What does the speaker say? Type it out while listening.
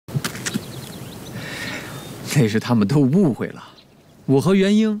那是他们都误会了，我和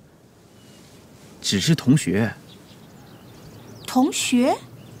元英只是同学。同学？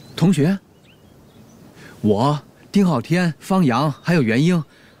同学。我、丁浩天、方洋还有元英，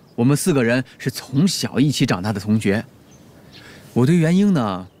我们4个人是从小一起长大的同学。我对元英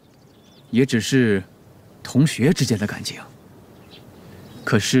呢，也只是同学之间的感情。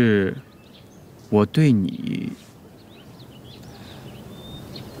可是，我对你，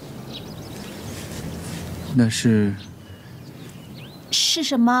那是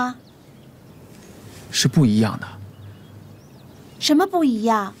什么？是不一样的。什么不一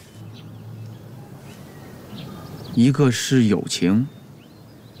样？一个是友情，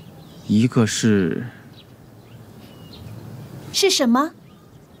一个是什么？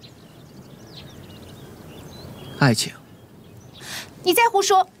爱情。你再胡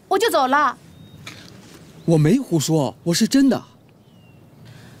说，我就走了。我没胡说，我是真的。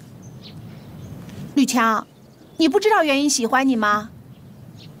吕强，你不知道元英喜欢你吗？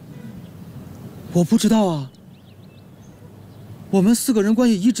我不知道啊。我们4个人关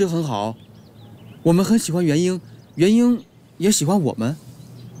系一直很好，我们很喜欢元英，元英也喜欢我们。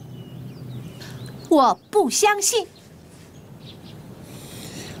我不相信。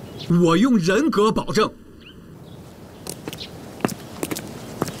我用人格保证。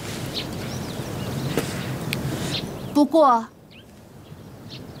不过，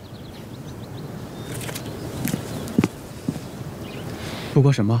不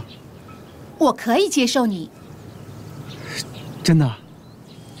过什么？我可以接受你。真的？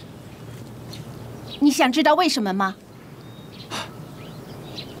你想知道为什么吗？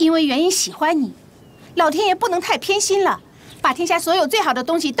因为元英喜欢你，老天爷不能太偏心了，把天下所有最好的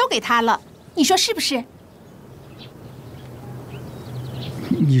东西都给他了，你说是不是？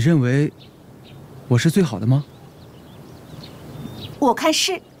你认为我是最好的吗？我看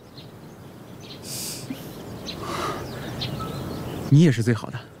是。你也是最好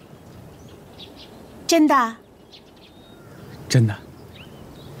的。真的？真的。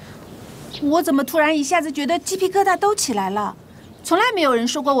我怎么突然一下子觉得鸡皮疙瘩都起来了？从来没有人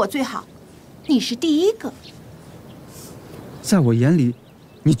说过我最好，你是第一个。在我眼里，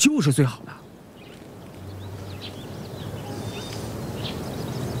你就是最好的。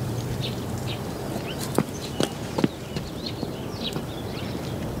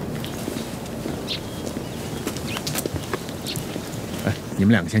哎，你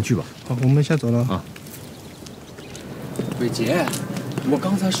们2个先去吧。好，我们先走了啊。伟杰，我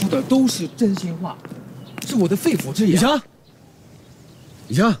刚才说的都是真心话，是我的肺腑之言。李强，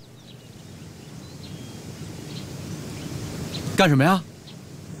李强，干什么呀？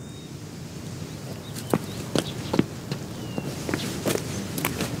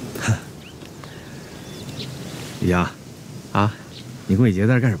李强，啊，你跟伟杰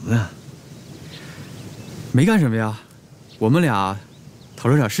在这干什么呢？没干什么呀，我们俩讨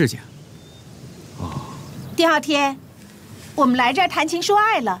论点事情。哦，丁浩天，我们来这儿谈情说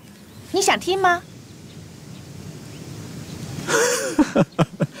爱了，你想听吗？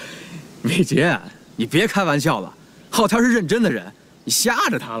伟杰，你别开玩笑了，浩天是认真的人，你吓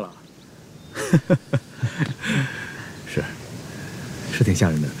着他了。是挺吓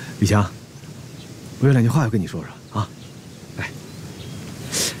人的。李强，我有2句话要跟你说说啊。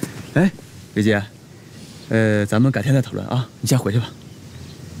哎，伟杰，咱们改天再讨论啊，你先回去吧。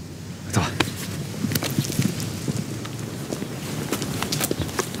走吧。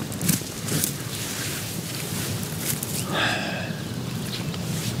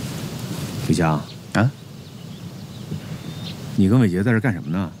李强啊，你跟伟杰在这干什么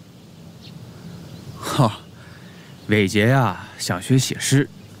呢？哈，伟杰呀，想学写诗，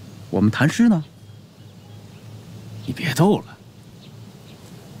我们谈诗呢。你别逗了，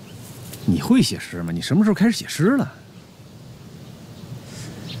你会写诗吗？你什么时候开始写诗了？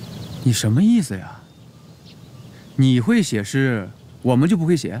你什么意思呀？你会写诗，我们就不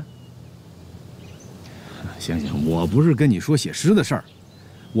会写？行，我不是跟你说写诗的事儿。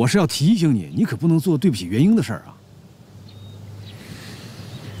我是要提醒你，你可不能做对不起元英的事儿啊！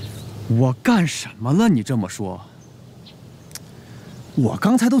我干什么了？你这么说，我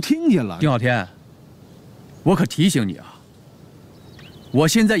刚才都听见了。丁浩天，我可提醒你啊，我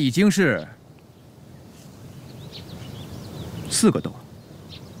现在已经是4个斗，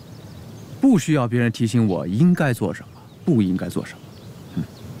不需要别人提醒我应该做什么，不应该做什么。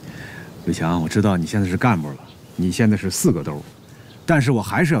伟强，我知道你现在是干部了，你现在是4个斗。但是我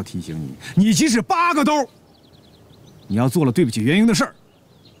还是要提醒你，你即使8个兜，你要做了对不起元英的事儿，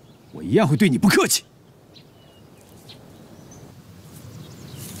我一样会对你不客气。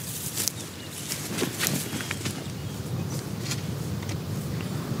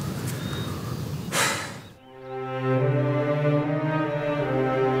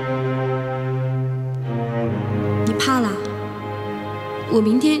我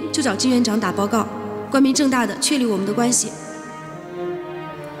明天就找金园长打报告，光明正大的确立我们的关系。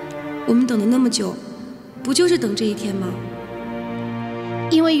我们等了那么久，不就是等这一天吗？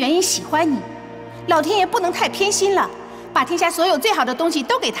因为元英喜欢你，老天爷不能太偏心了，把天下所有最好的东西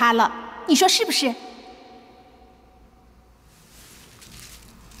都给他了，你说是不是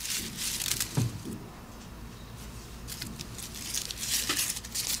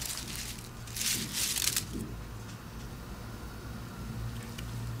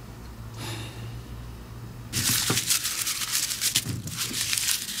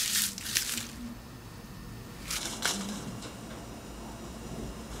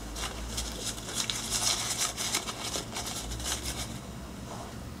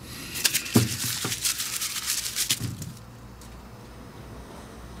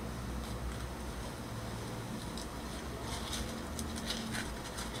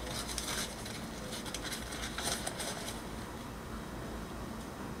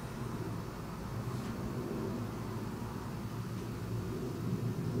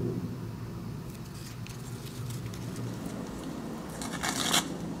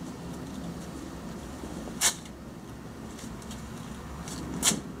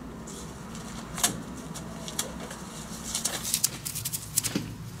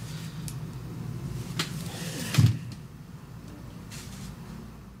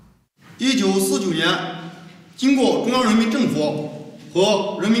？1949年，经过中央人民政府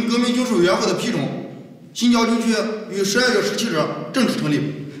和人民革命军事委员会的批准，新郊军区于12月17日正式成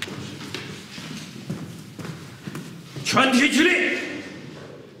立。全体起立，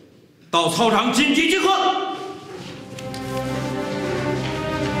到操场紧急集合。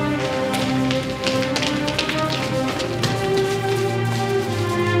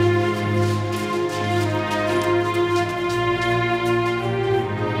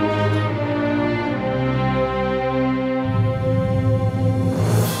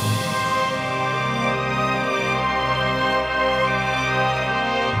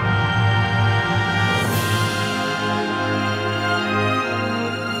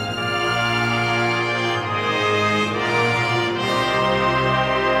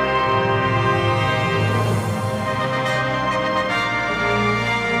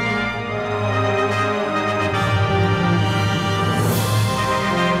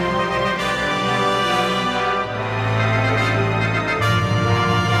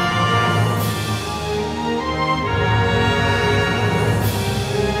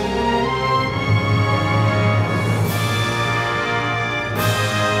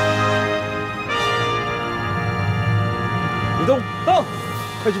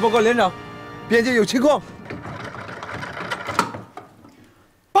快去报告连长，边界有情况。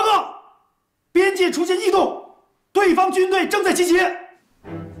报告，边界出现异动，对方军队正在集结。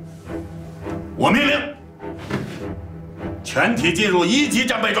我命令全体进入1级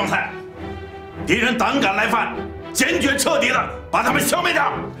战备状态，敌人胆敢来犯，坚决彻底的把他们消灭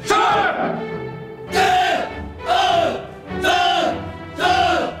掉。是。1、2、3、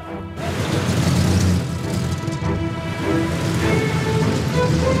4。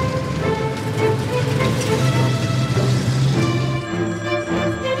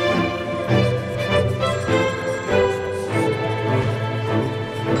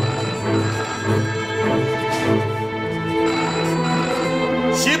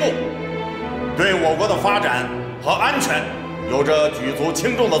西部对我国的发展和安全有着举足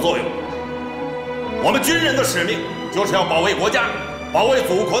轻重的作用。我们军人的使命就是要保卫国家，保卫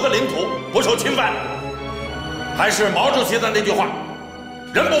祖国的领土不受侵犯。还是毛主席的那句话：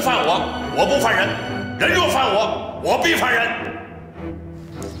人不犯我，我不犯人；人若犯我，我必犯人。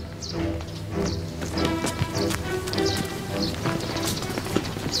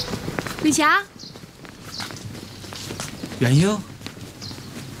李霞，元英。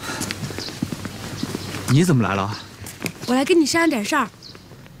你怎么来了？我来跟你商量点事儿。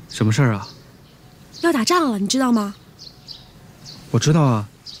什么事儿啊？要打仗了，你知道吗？我知道啊，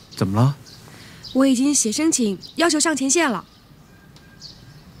怎么了？我已经写申请，要求上前线了。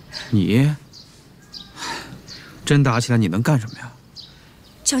你真打起来，你能干什么呀？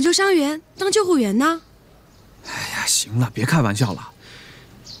抢救伤员，当救护员呢。哎呀，行了，别开玩笑了。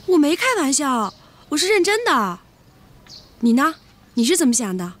我没开玩笑，我是认真的。你呢？你是怎么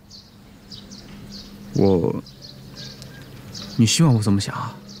想的？你希望我怎么想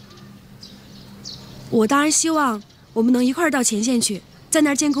啊？我当然希望我们能一块儿到前线去，在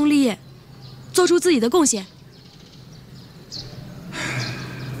那儿建功立业，做出自己的贡献。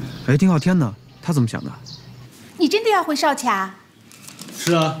哎，丁浩天呢？他怎么想的？你真的要回少卡？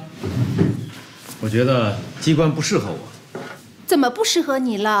是啊，我觉得机关不适合我。怎么不适合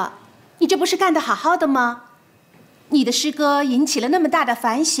你了？你这不是干得好好的吗？你的诗歌引起了那么大的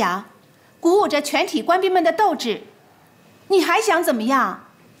反响，鼓舞着全体官兵们的斗志，你还想怎么样？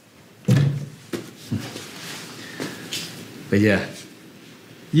北姐，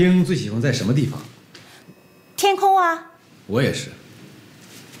鹰最喜欢在什么地方？天空啊！我也是。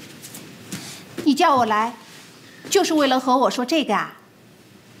你叫我来，就是为了和我说这个啊？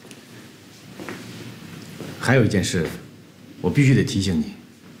还有一件事，我必须得提醒你。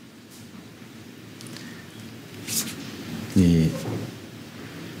你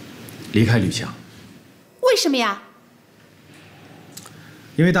离开吕强。为什么呀？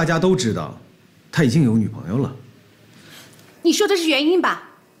因为大家都知道，他已经有女朋友了。你说的是原因吧？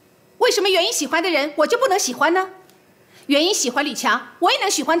为什么原因喜欢的人我就不能喜欢呢？原因喜欢李强，我也能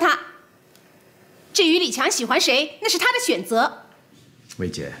喜欢他。至于李强喜欢谁，那是他的选择。魏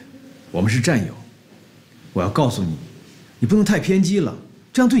姐，我们是战友，我要告诉你，你不能太偏激了，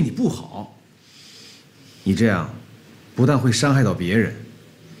这样对你不好。你这样，不但会伤害到别人，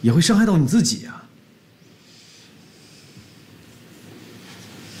也会伤害到你自己啊。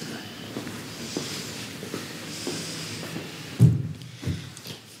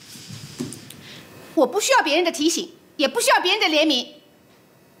我不需要别人的提醒，也不需要别人的怜悯。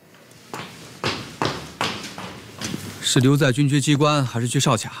是留在军区机关还是去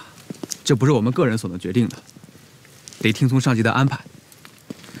哨卡，这不是我们个人所能决定的，得听从上级的安排。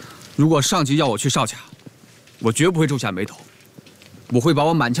如果上级要我去哨卡，我绝不会皱下眉头，我会把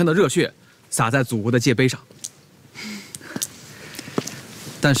我满腔的热血洒在祖国的界碑上。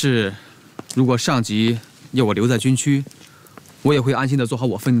但是，如果上级要我留在军区，我也会安心的做好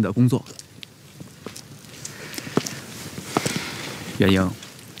我分内的工作。袁英，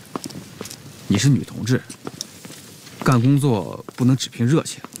你是女同志，干工作不能只凭热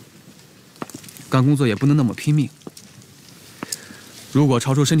情，干工作也不能那么拼命。如果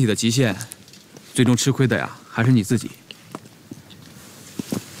超出身体的极限，最终吃亏的呀还是你自己。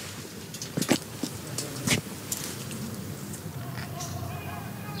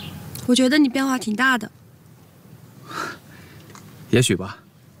我觉得你变化挺大的。也许吧。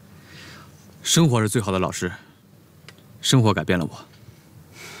生活是最好的老师，生活改变了我。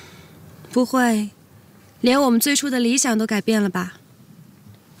不会，连我们最初的理想都改变了吧？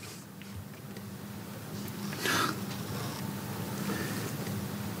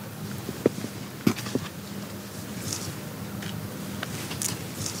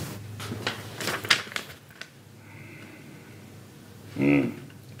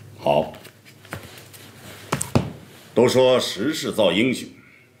好。都说时势造英雄，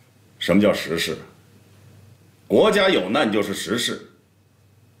什么叫时势？国家有难就是时势。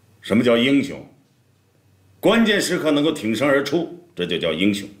什么叫英雄？关键时刻能够挺身而出，这就叫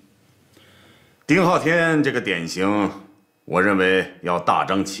英雄。丁浩天这个典型，我认为要大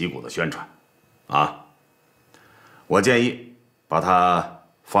张旗鼓的宣传，啊，我建议把他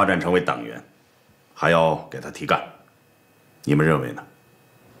发展成为党员，还要给他提干，你们认为呢？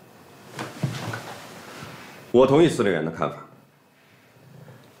我同意司令员的看法。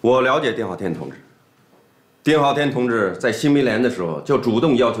我了解丁浩天同志。丁浩天同志在新民联的时候就主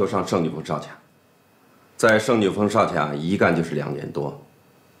动要求上圣女峰哨卡，在圣女峰哨卡一干就是2年多，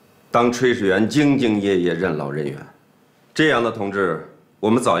当炊事员兢兢业业任劳任怨，这样的同志，我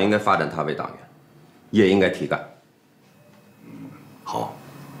们早应该发展他为党员，也应该提干。好。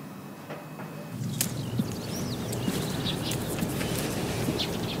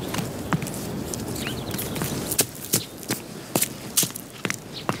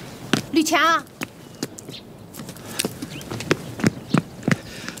吕强。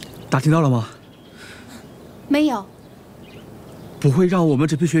打听到了吗？没有。不会让我们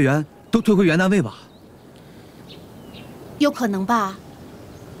这批学员都退回原单位吧？有可能吧。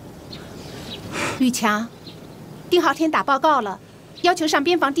吕强，丁浩天打报告了，要求上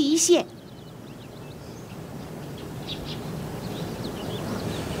边防第一线。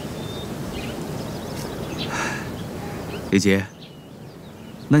李杰，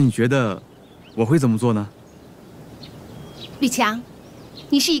那你觉得我会怎么做呢？吕强，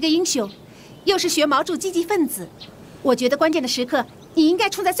你是一个英雄，又是学毛柱积极分子，我觉得关键的时刻你应该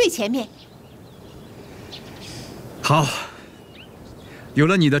冲在最前面。好，有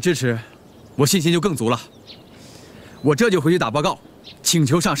了你的支持，我信心就更足了。我这就回去打报告，请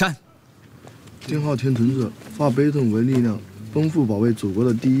求上山。丁浩天同志化悲痛为力量，奔赴保卫祖国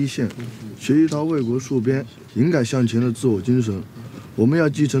的第一线，学习他为国戍边、勇敢向前的自我精神。我们要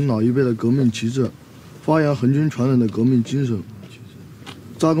继承老一辈的革命旗帜，发扬恒军传人的革命精神，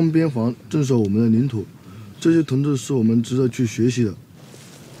扎根边防，镇守我们的领土。这些同志是我们值得去学习的。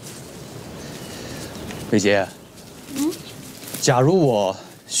北杰，假如我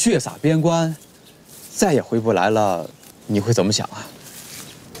血洒边关，再也回不来了，你会怎么想啊？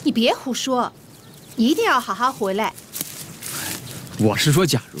你别胡说，你一定要好好回来。我是说，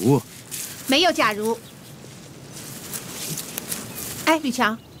假如。没有假如。哎，吕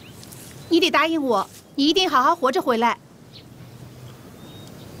强，你得答应我，你一定好好活着回来。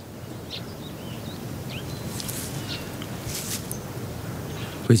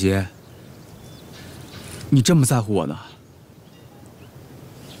慧杰，你这么在乎我呢？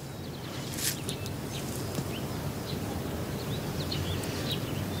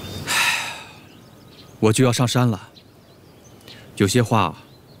我就要上山了，有些话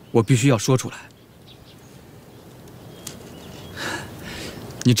我必须要说出来。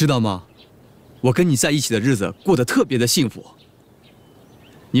你知道吗？我跟你在一起的日子过得特别的幸福。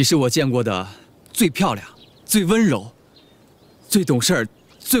你是我见过的最漂亮、最温柔、最懂事儿、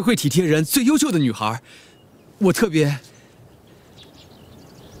最会体贴人、最优秀的女孩。我特别……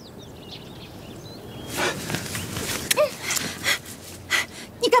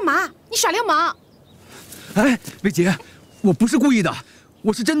你干嘛？你耍流氓！哎，薇姐，我不是故意的，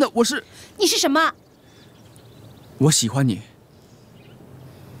我是真的，我是……你是什么？我喜欢你。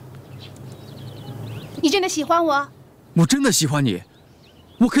你真的喜欢我？我真的喜欢你，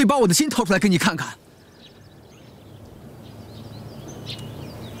我可以把我的心掏出来给你看看。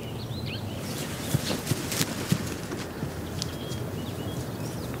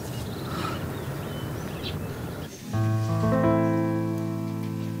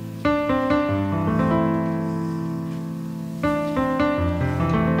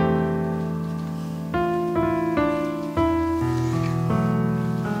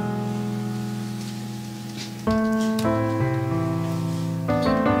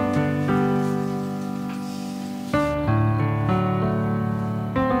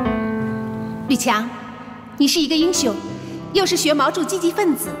吕强，你是一个英雄，又是学毛主积极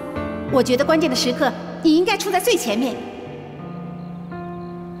分子，我觉得关键的时刻你应该冲在最前面。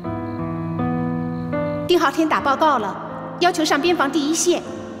丁浩天打报告了，要求上边防第一线。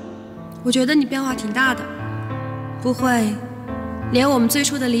我觉得你变化挺大的，不会连我们最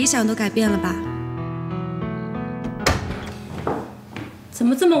初的理想都改变了吧？怎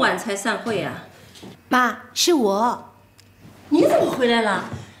么这么晚才散会啊？妈，是我。你怎么回来了？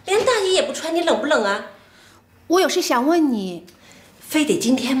连大衣也不穿，你冷不冷啊？我有事想问你。非得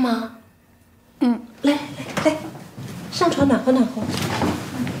今天吗？嗯，来，上床暖和暖和。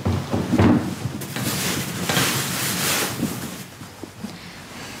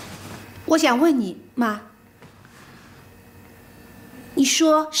我想问你，妈，你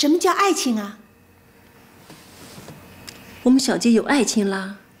说什么叫爱情啊？我们小杰有爱情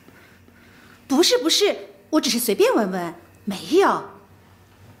啦？不是，我只是随便问问，没有。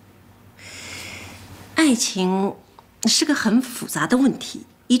爱情是个很复杂的问题，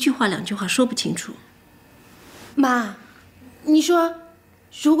一句话两句话说不清楚。妈，你说，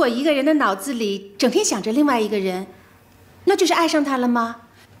如果一个人的脑子里整天想着另外一个人，那就是爱上他了吗？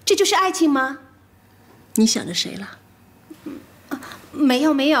这就是爱情吗？你想着谁了？没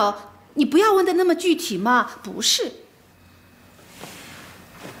有，你不要问的那么具体嘛。不是。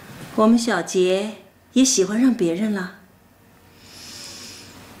我们小杰也喜欢上别人了。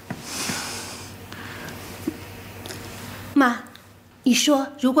妈，你说，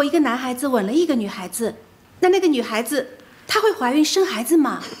如果一个男孩子吻了一个女孩子，那个女孩子她会怀孕生孩子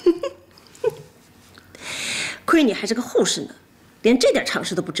吗？亏你还是个护士呢，连这点常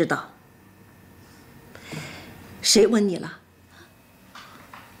识都不知道。谁吻你了？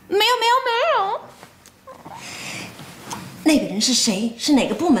没有。那个人是谁？是哪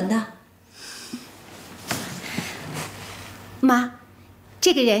个部门的？妈，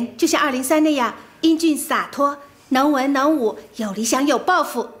这个人就像203那样英俊洒脱，能文能武，有理想有抱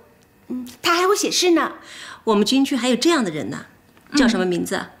负。他还会写诗呢。我们军区还有这样的人呢，叫什么名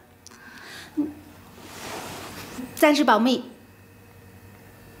字？暂时保密。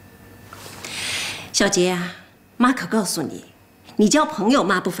小杰啊，妈可告诉你，你交朋友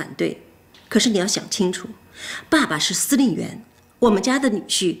妈不反对，可是你要想清楚，爸爸是司令员，我们家的女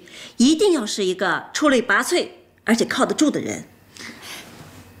婿一定要是一个出类拔萃而且靠得住的人。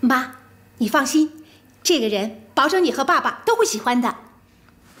妈，你放心，这个人保证你和爸爸都会喜欢的。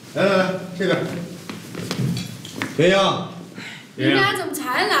来，这个。元英，你俩怎么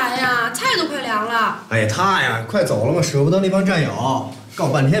才来呀？菜都快凉了。哎呀，他呀，快走了嘛，舍不得那帮战友，告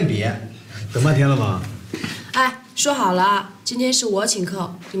半天别，等半天了吧？哎，说好了，今天是我请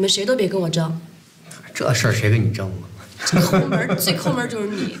客，你们谁都别跟我争。这事儿谁跟你争啊？抠门，最抠门就是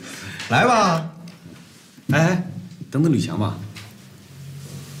你。来吧。哎，等等吕强吧。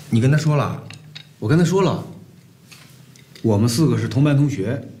你跟他说了？我跟他说了，我们4个是同班同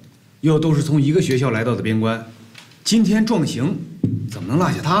学，又都是从一个学校来到的边关，今天壮行，怎么能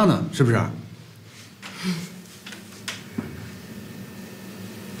落下他呢？是不是？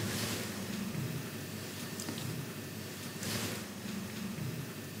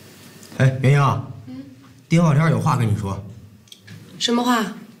哎，袁英，丁浩天有话跟你说。什么话？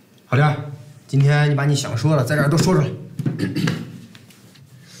浩天，今天你把你想说的在这儿都说出来。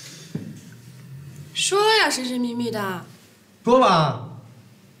说呀，神神秘秘的。说吧。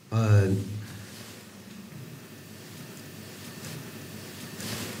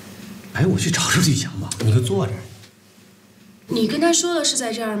哎，我去找找吕强吧。你就坐这儿。你跟他说的是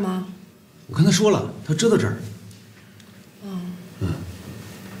在这儿吗？我跟他说了，他知道这儿。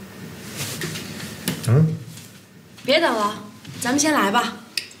别等了，咱们先来吧。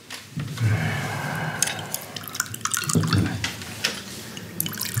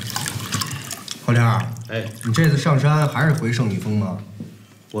浩天，哎，你这次上山还是回圣女峰吗？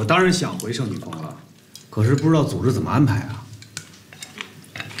我当然想回圣女峰了，可是不知道组织怎么安排啊。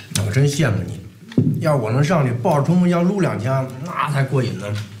我真羡慕你，要是我能上去抱着冲锋枪撸2枪，那才过瘾呢。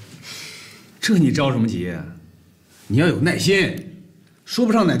这你着什么急？你要有耐心，说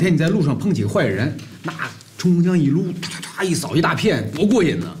不上哪天你在路上碰几个坏人，那冲锋枪一撸，唰一扫一大片，多过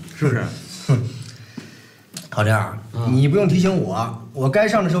瘾呢，是不是？哼，浩天，你不用提醒我，我该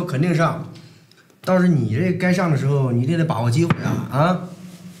上的时候肯定上。倒是你这该上的时候，你得把握机会啊！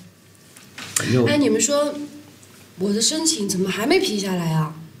哎，你们说，我的申请怎么还没批下来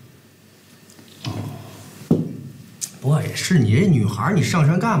啊？不过也是，你这女孩，你上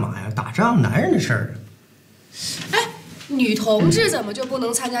山干嘛呀？打仗男人的事儿。哎，女同志怎么就不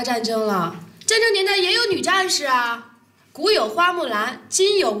能参加战争了？战争年代也有女战士啊，古有花木兰，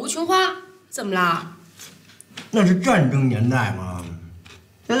今有吴琼花，怎么啦？那是战争年代嘛，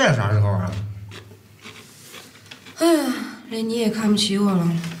现在啥时候啊？哎呀，连你也看不起我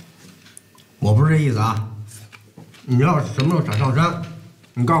了。我不是这意思啊，你要是什么时候想上山，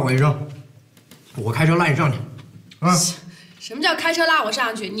你告诉我一声，我开车拉你上去。啊！什么叫开车拉我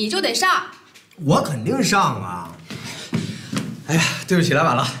上去？你就得上。我肯定上啊！哎呀，对不起，来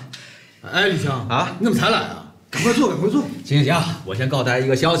晚了。哎，李强啊，你怎么才来啊？赶快坐，赶快坐。行行行，我先告诉大家一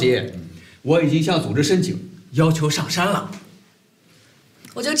个消息，我已经向组织申请，要求上山了。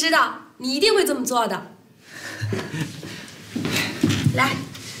我就知道你一定会这么做的。来。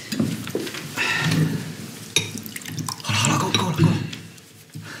好了，够了。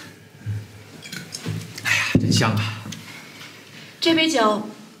真香啊！这杯酒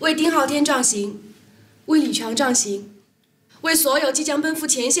为丁浩天壮行，为李强壮行，为所有即将奔赴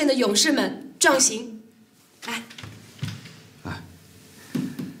前线的勇士们壮行。来，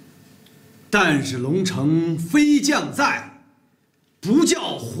但是龙城飞将在，不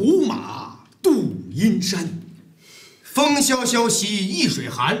教胡马度阴山。风萧萧兮易水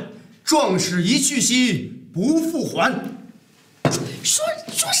寒，壮士一去兮不复还。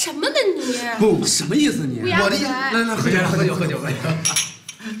说什么呢你？不，什么意思你？我的意思，来，喝酒。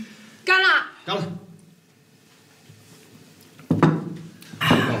干了。我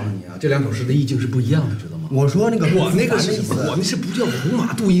告诉你啊，这2首诗的意境是不一样的，知道吗？我说那个，我那个是什么？我那是不叫胡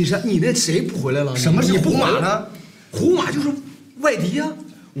马度阴山，你那谁不回来了？什么是胡马呢？胡马就是外敌呀。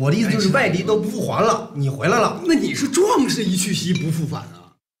我的意思就是外敌都不复还了，你回来了，那你是壮士一去兮不复返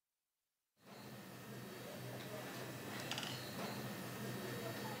啊。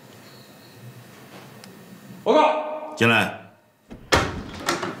报告，进来。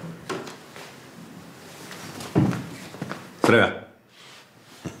司令员，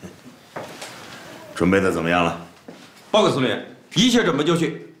准备的怎么样了？报告司令员，一切准备就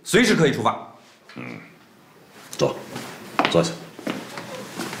绪，随时可以出发。坐下。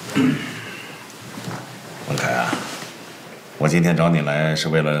文凯啊，我今天找你来是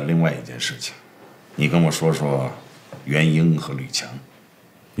为了另外一件事情，你跟我说说袁英和吕强。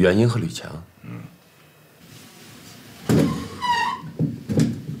袁英和吕强，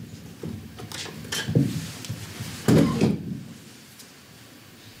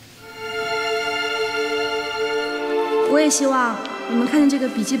我也希望你们看见这个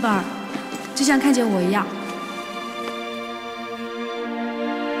笔记本，就像看见我一样。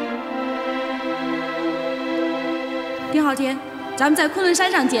丁浩天，咱们在昆仑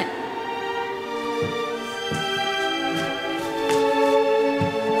山上见。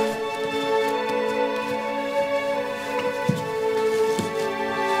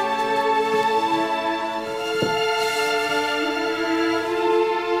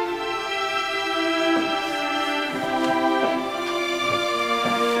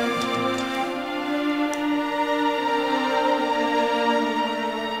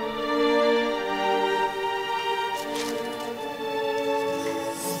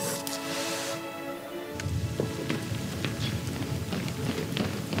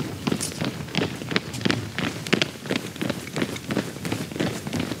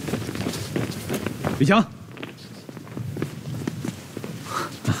李强，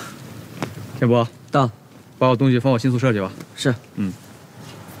天博到，把我东西放我新宿舍去吧。是。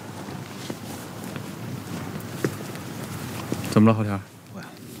怎么了，郝天？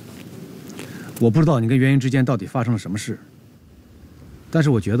我不知道你跟袁英之间到底发生了什么事，但是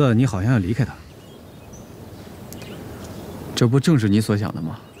我觉得你好像要离开他。这不正是你所想的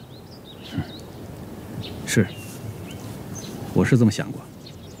吗？是，我是这么想过。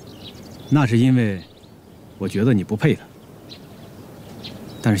那是因为我觉得你不配他。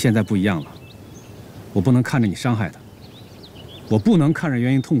但是现在不一样了，我不能看着你伤害他，我不能看着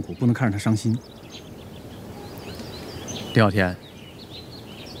袁英痛苦，不能看着他伤心。丁小天，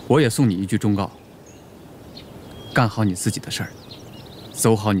我也送你一句忠告：干好你自己的事儿，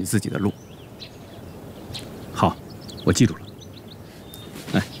走好你自己的路。好，我记住了。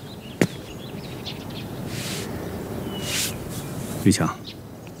来，吕强，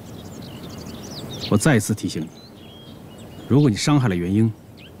我再一次提醒你，如果你伤害了袁英，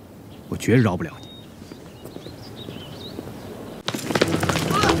我绝饶不了你。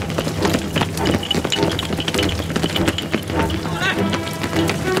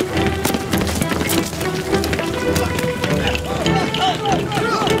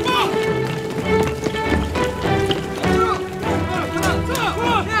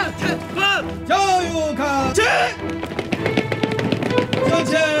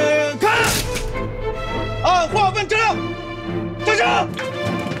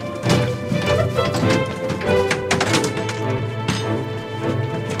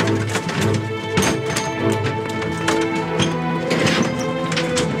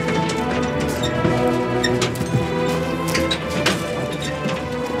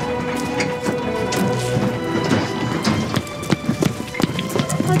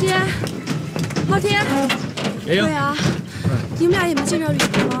对啊，你们俩也没见着吕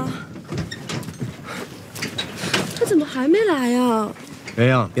强吗？他怎么还没来呀？袁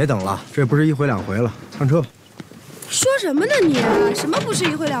英，别等了，这不是一回两回了，上车吧。说什么呢你？什么不是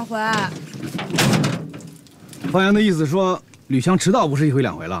一回两回？方阳的意思说，吕强迟到不是一回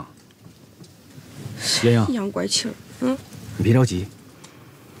两回了。袁英，洋怪气儿，你别着急，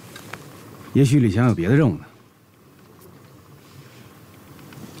也许吕强有别的任务呢。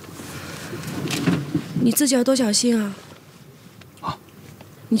你自己要多小心啊！好，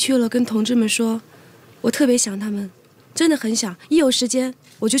你去了跟同志们说，我特别想他们，真的很想。一有时间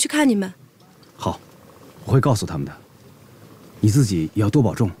我就去看你们。好，我会告诉他们的。你自己也要多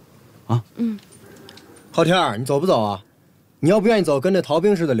保重，啊。昊天，你走不走啊？你要不愿意走，跟那逃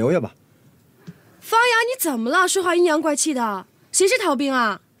兵似的留下吧。方阳，你怎么了？说话阴阳怪气的，谁是逃兵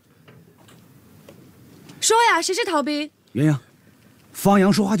啊？说呀，谁是逃兵？袁英，方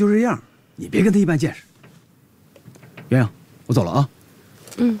阳说话就这样，你别跟他一般见识。袁英，我走了啊。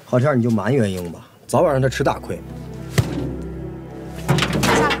昊天，你就瞒袁英吧，早晚让他吃大亏。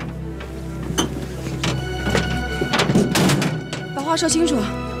下来，把话说清楚，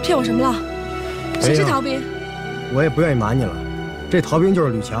骗我什么了？谁是逃兵？我也不愿意瞒你了，这逃兵就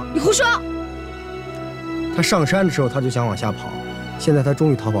是吕强。你胡说！他上山的时候他就想往下跑，现在他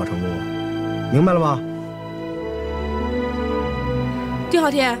终于逃跑成功了，明白了吗？丁昊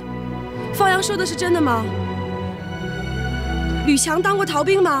天，方阳说的是真的吗？吕强当过逃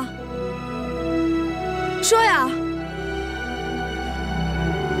兵吗？说呀！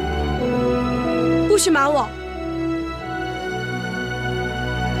不许瞒我！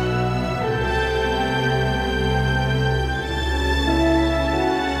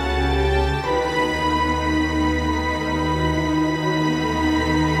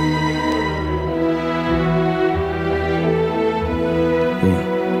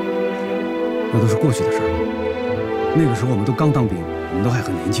那都是过去的事儿了。那个时候我们都刚当兵，我们都还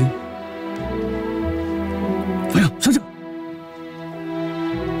很年轻。方阳，上车。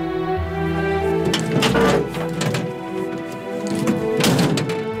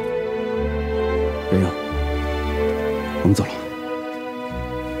袁英，我们走了。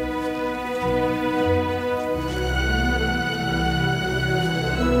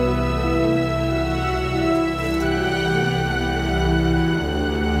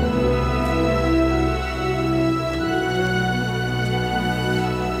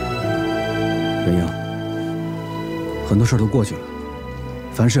袁英，很多事儿都过去了，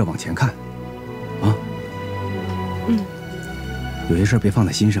凡事要往前看，啊。有些事儿别放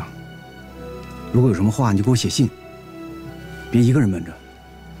在心上。如果有什么话，你就给我写信，别一个人闷着。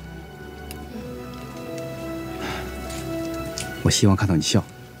我希望看到你笑。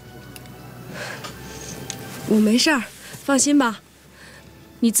我没事儿，放心吧。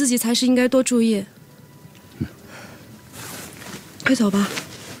你自己才是应该多注意。快走吧。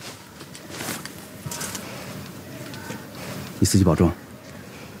自己保重。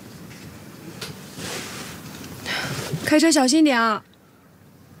开车小心点啊！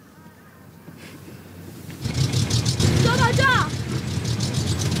多保重，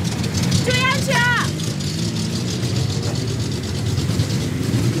注意安全。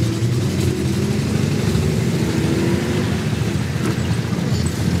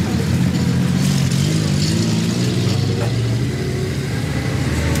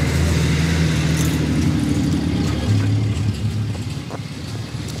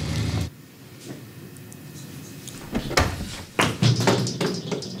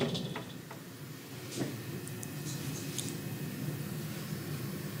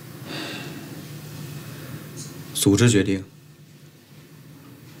组织决定，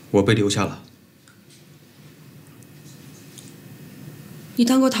我被留下了。你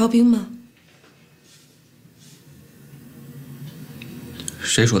当过逃兵吗？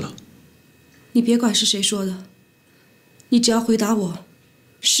谁说的？你别管是谁说的，你只要回答我，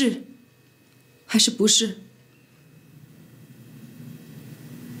是还是不是？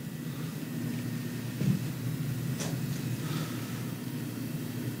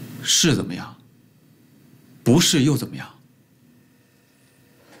是怎么样？不是又怎么样？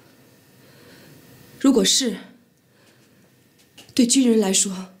如果是，对军人来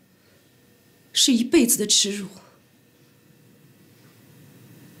说，是一辈子的耻辱。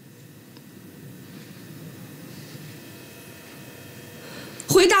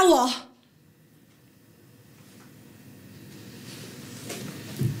回答我！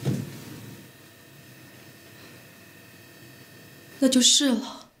那就是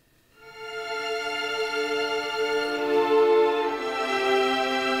了。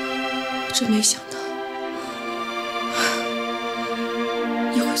真没想到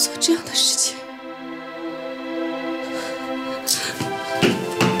你会做这样的事情。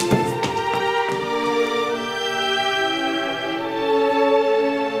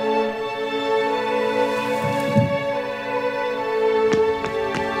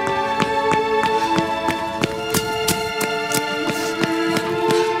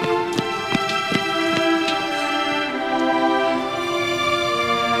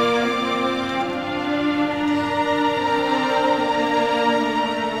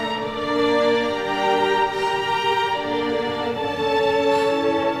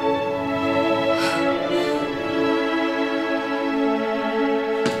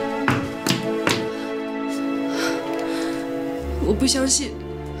我不相信，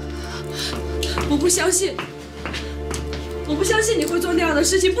我不相信，我不相信你会做那样的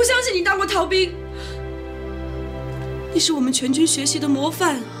事情，不相信你当过逃兵。你是我们全军学习的模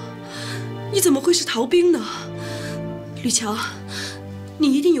范，你怎么会是逃兵呢？吕强，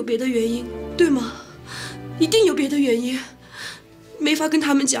你一定有别的原因，对吗？一定有别的原因，没法跟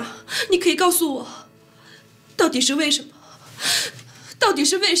他们讲。你可以告诉我，到底是为什么？到底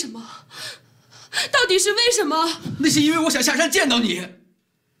是为什么？到底是为什么？那是因为我想下山见到你。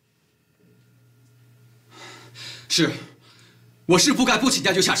是，我是不该不请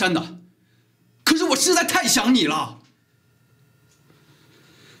假就下山的，可是我实在太想你了。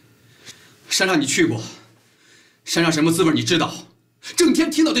山上你去过，山上什么滋味你知道，整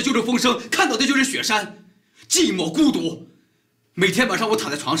天听到的就是风声，看到的就是雪山，寂寞孤独。每天晚上我躺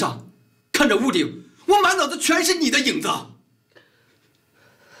在床上，看着屋顶，我满脑子全是你的影子。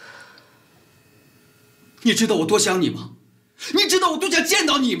你知道我多想你吗？你知道我多想见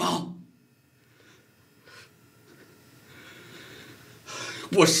到你吗？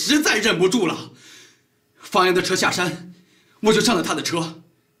我实在忍不住了，方言的车下山，我就上了他的车，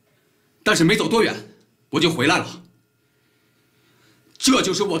但是没走多远，我就回来了。这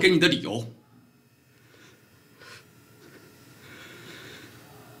就是我给你的理由。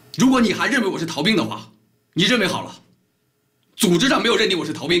如果你还认为我是逃兵的话，你认为好了，组织上没有认定我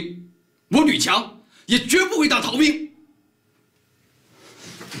是逃兵，我吕强也绝不会当逃兵。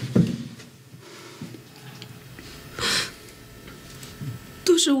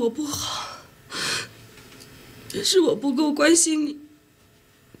都是我不好，是我不够关心你，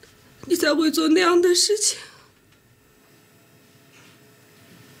你才会做那样的事情。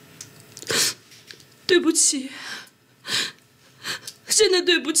对不起，真的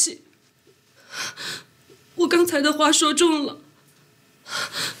对不起，我刚才的话说重了，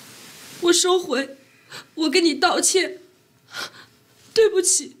我收回。我跟你道歉，对不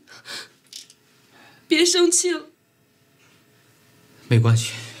起，别生气了。没关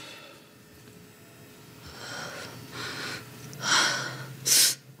系。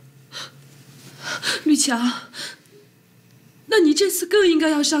吕强，那你这次更应该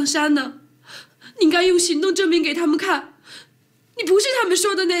要上山呢，你应该用行动证明给他们看，你不是他们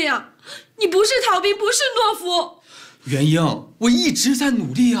说的那样，你不是逃兵，不是懦夫。元英，我一直在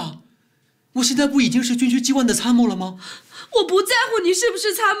努力啊！我现在不已经是军区机关的参谋了吗？我不在乎你是不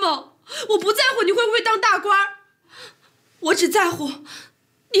是参谋，我不在乎你会不会当大官，我只在乎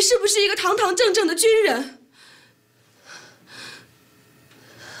你是不是一个堂堂正正的军人。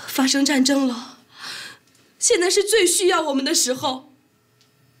发生战争了，现在是最需要我们的时候。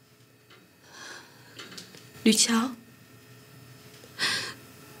吕强，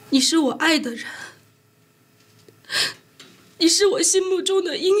你是我爱的人，你是我心目中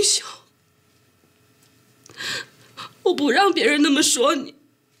的英雄。我不让别人那么说你，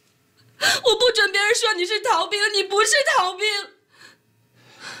我不准别人说你是逃兵，你不是逃兵。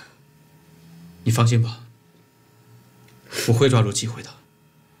你放心吧，我会抓住机会的。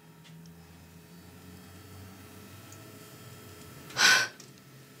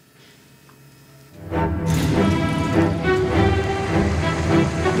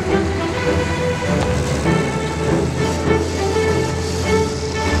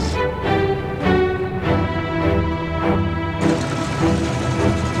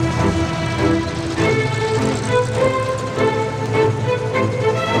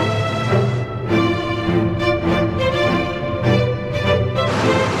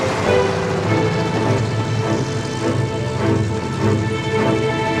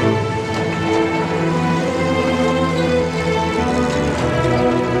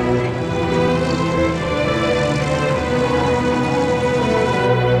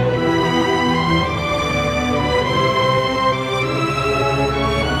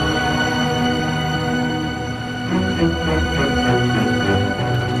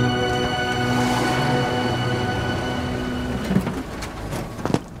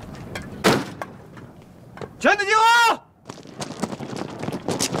全体集合！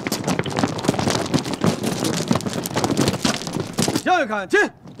向右看齐，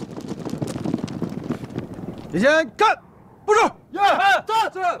提前看，部署，1、2、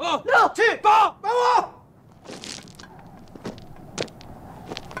3、4、5、6、7、8、85。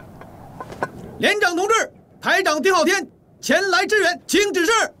连长同志，排长丁浩天前来支援，请指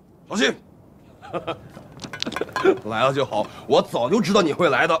示。放心，来了就好。我早就知道你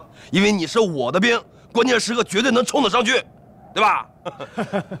会来的，因为你是我的兵。 关键时刻绝对能冲得上去，对吧？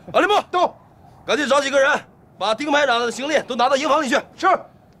阿林部到，赶紧找几个人，把丁排长的行李都拿到营房里去。是。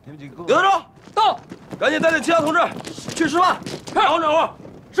你们几个。刘大忠到，赶紧带领其他同志去吃饭。好，长官。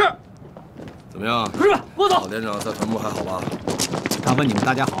是。怎么样？是。我走。老连长在团部还好吧？敢问你们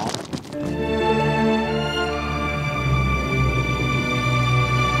大家好。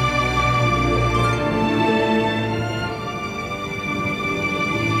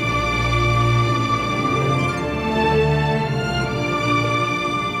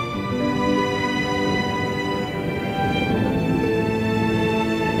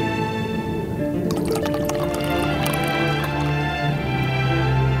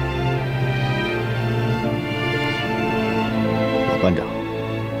 班长，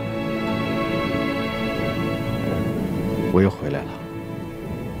我又回来了。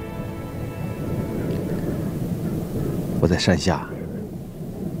我在山下，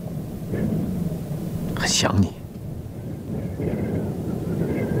很想你。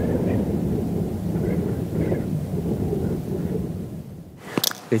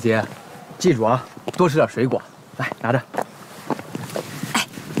姐姐，记住啊，多吃点水果。来，拿着。哎，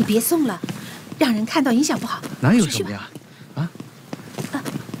你别送了，让人看到影响不好。哪有什么呀？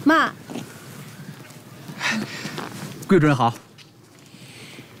 妈，贵主任好。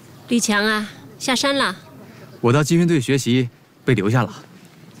吕强啊，下山了。我到集训队学习，被留下了。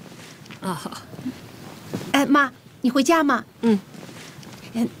哦。哎，妈，你回家吗？嗯。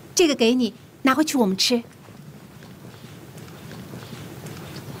这个给你，拿回去我们吃。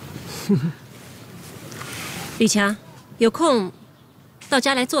吕强，有空到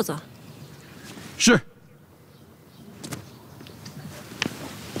家来坐坐。是。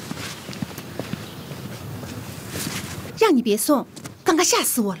 让你别送，刚刚吓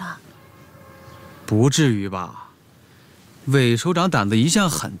死我了。不至于吧？韦首长胆子一向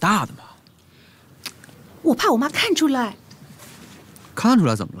很大的嘛。我怕我妈看出来。看出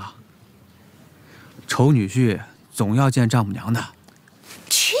来怎么了？丑女婿总要见丈母娘的。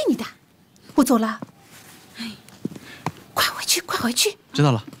去你的！我走了。哎，快回去，快回去。知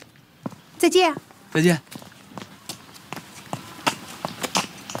道了。再见。再见。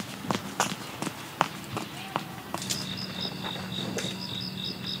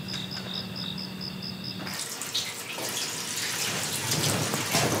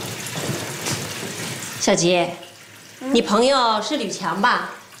 小吉，你朋友是吕强吧？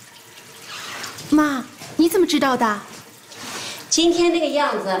妈，你怎么知道的？今天这个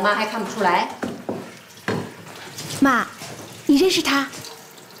样子，妈还看不出来。妈，你认识他？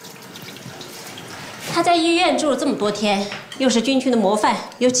他在医院住了这么多天，又是军区的模范，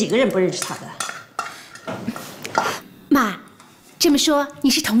有几个人不认识他的？妈，这么说你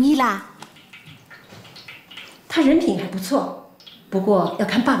是同意啦？他人品还不错，不过要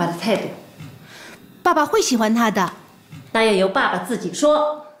看爸爸的态度。爸爸会喜欢他的，那要由爸爸自己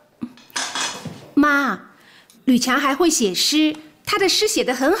说。妈，吕强还会写诗，他的诗写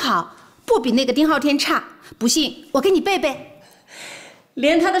得很好，不比那个丁昊天差。不信我给你背背。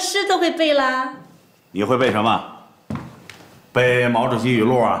连他的诗都会背啦？你会背什么？背毛主席语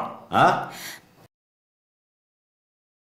录啊？啊？